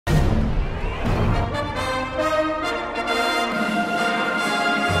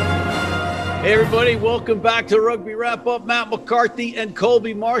Hey everybody, welcome back to Rugby Wrap Up. Matt McCarthy and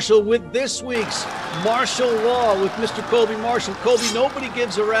Colby Marshall with this week's Martial Law with Mr. Colby Marshall. Colby, nobody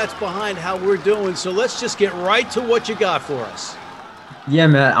gives a rat's behind how we're doing, so let's just get right to what you got for us. Yeah,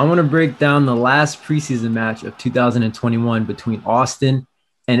 Matt, I want to break down the last preseason match of 2021 between Austin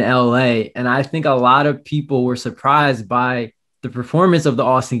and LA. And I think a lot of people were surprised by the performance of the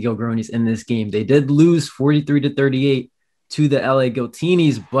Austin Gilgronis in this game. They did lose 43-38 to the LA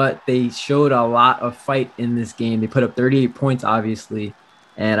Giltinis, but they showed a lot of fight in this game. They put up 38 points, obviously,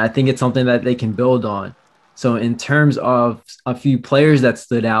 and I think it's something that they can build on. So in terms of a few players that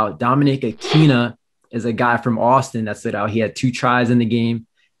stood out, Dominic Aquina is a guy from Austin that stood out. He had 2 tries in the game.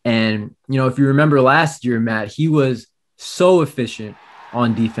 And, you know, if you remember last year, Matt, he was so efficient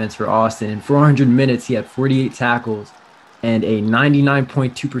on defense for Austin. In 400 minutes, he had 48 tackles and a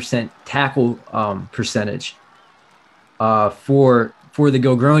 99.2% tackle percentage for the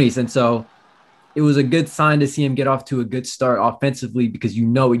Gilgronis. And so it was a good sign to see him get off to a good start offensively, because you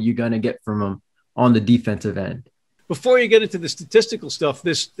know what you're going to get from him on the defensive end. Before you get into the statistical stuff,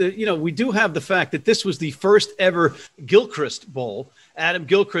 we do have the fact that this was the first ever Gilchrist Bowl. Adam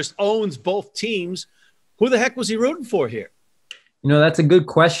Gilchrist owns both teams. Who the heck was he rooting for here? You know, that's a good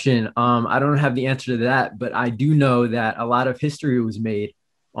question. I don't have the answer to that, but I do know that a lot of history was made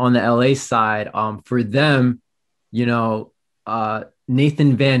on the LA side. For them, you know,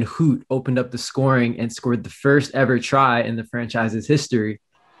 Nathan Van Hoot opened up the scoring and scored the first ever try in the franchise's history.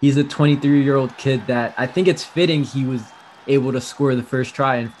 He's a 23-year-old kid that I think it's fitting he was able to score the first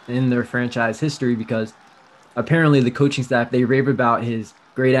try in their franchise history, because apparently the coaching staff, they rave about his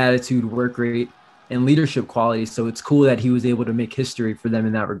great attitude, work rate, and leadership qualities. So it's cool that he was able to make history for them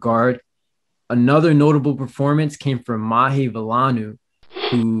in that regard. Another notable performance came from Mahe Velanu,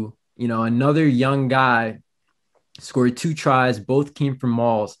 who, you know, another young guy, scored 2 tries. Both came from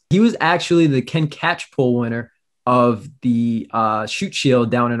mauls. He was actually the Ken Catchpole winner of the Shoot Shield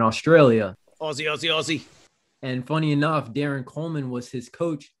down in Australia. Aussie. And funny enough, Darren Coleman was his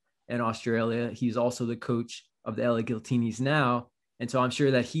coach in Australia. He's also the coach of the LA Giltinis now. And so I'm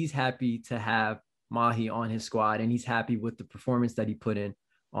sure that he's happy to have Mahe on his squad, and he's happy with the performance that he put in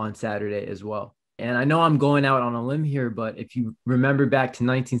on Saturday as well. And I know I'm going out on a limb here, but if you remember back to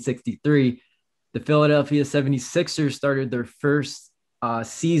 1963, the Philadelphia 76ers started their first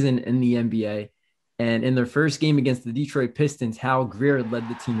season in the NBA. And in their first game against the Detroit Pistons, Hal Greer led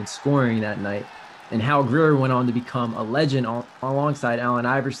the team in scoring that night. And Hal Greer went on to become a legend alongside Allen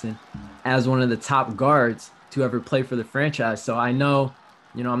Iverson as one of the top guards to ever play for the franchise. So I know,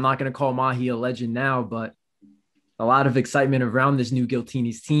 you know, I'm not going to call Mahe a legend now, but a lot of excitement around this new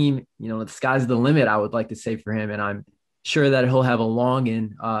Giltinis team. You know, the sky's the limit, I would like to say, for him. And I'm sure that he'll have a long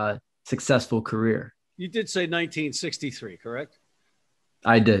and successful career. You did say 1963, correct?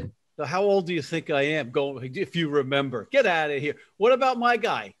 I did. So how old do you think I am? If you remember. Get out of here. What about my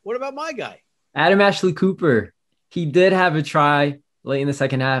guy? Adam Ashley Cooper. He did have a try late in the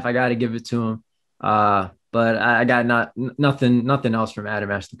second half. I got to give it to him. But I got nothing else from Adam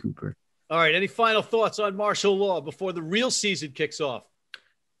Ashley Cooper. All right. Any final thoughts on martial law before the real season kicks off?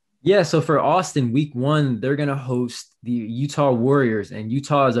 Yeah, so for Austin, week 1, they're going to host the Utah Warriors, and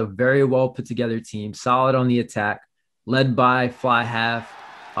Utah is a very well put together team, solid on the attack, led by fly half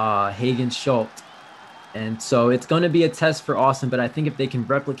Hagen Schultz. And so it's going to be a test for Austin, but I think if they can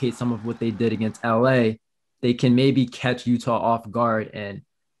replicate some of what they did against LA, they can maybe catch Utah off guard and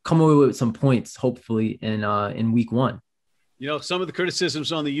come away with some points, hopefully, in week 1. You know, some of the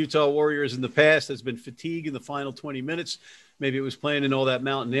criticisms on the Utah Warriors in the past has been fatigue in the final 20 minutes. Maybe it was playing in all that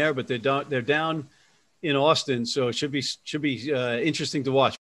mountain air, but they're down in Austin, so it should be interesting to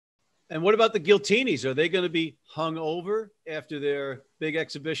watch. And what about the Giltinis? Are they going to be hung over after their big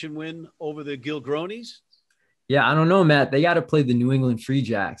exhibition win over the Gilgronis? Yeah, I don't know, Matt. They got to play the New England Free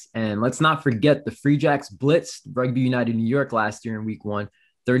Jacks. And let's not forget the Free Jacks blitzed Rugby United New York last year in week 1,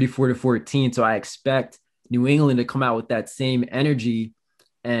 34-14. So I expect New England to come out with that same energy.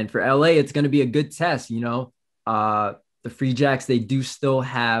 And for LA, it's going to be a good test. You know, the Free Jacks, they do still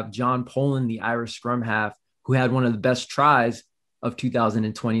have John Poland, the Irish scrum half, who had one of the best tries of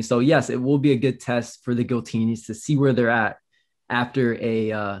 2020. So yes, it will be a good test for the Giltinis to see where they're at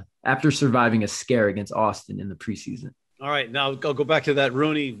after surviving a scare against Austin in the preseason. All right, now I'll go back to that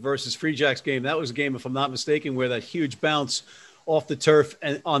Rooney versus Free Jacks game. That was a game, if I'm not mistaken, where that huge bounce off the turf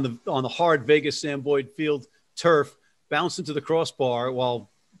and on the hard Vegas Sam Boyd Field turf bounced into the crossbar while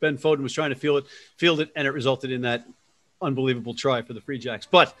Ben Foden was trying to field it, and it resulted in that unbelievable try for the Free Jacks.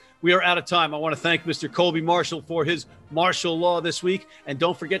 But we are out of time. I want to thank Mr. Colby Marshall for his martial law this week. And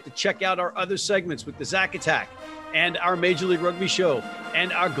don't forget to check out our other segments with the Zach Attack and our Major League Rugby show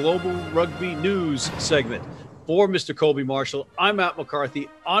and our Global Rugby News segment. For Mr. Colby Marshall, I'm Matt McCarthy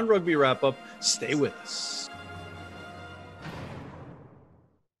on Rugby Wrap Up. Stay with us.